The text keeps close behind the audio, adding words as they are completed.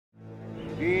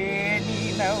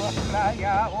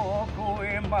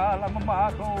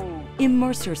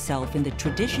Immerse yourself in the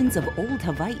traditions of old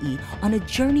Hawaii on a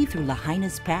journey through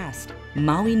Lāhainā's past.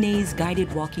 Maui Nei's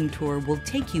guided walking tour will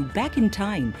take you back in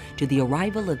time to the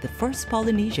arrival of the first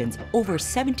Polynesians over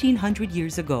 1,700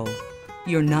 years ago.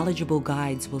 Your knowledgeable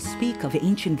guides will speak of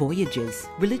ancient voyages,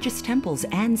 religious temples,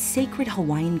 and sacred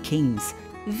Hawaiian kings.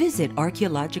 Visit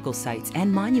archaeological sites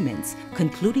and monuments,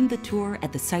 concluding the tour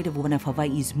at the site of one of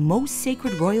Hawaii's most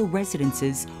sacred royal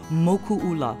residences,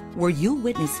 Moku'ula, where you'll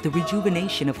witness the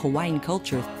rejuvenation of Hawaiian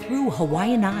culture through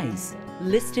Hawaiian eyes.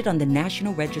 Listed on the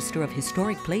National Register of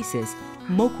Historic Places,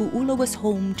 Moku'ula was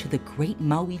home to the great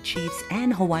Maui chiefs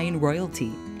and Hawaiian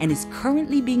royalty and is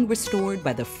currently being restored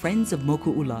by the Friends of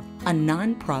Moku'ula, a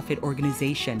non-profit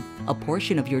organization. A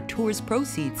portion of your tour's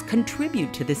proceeds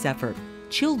contribute to this effort.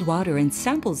 Chilled water and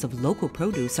samples of local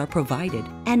produce are provided,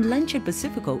 and lunch at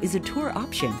Pacifico is a tour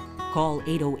option. Call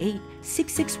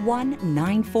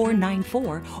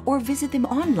 808-661-9494 or visit them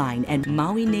online at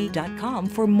mauinei.com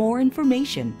for more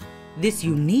information. This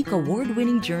unique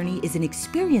award-winning journey is an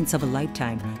experience of a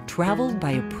lifetime, traveled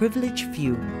by a privileged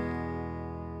few.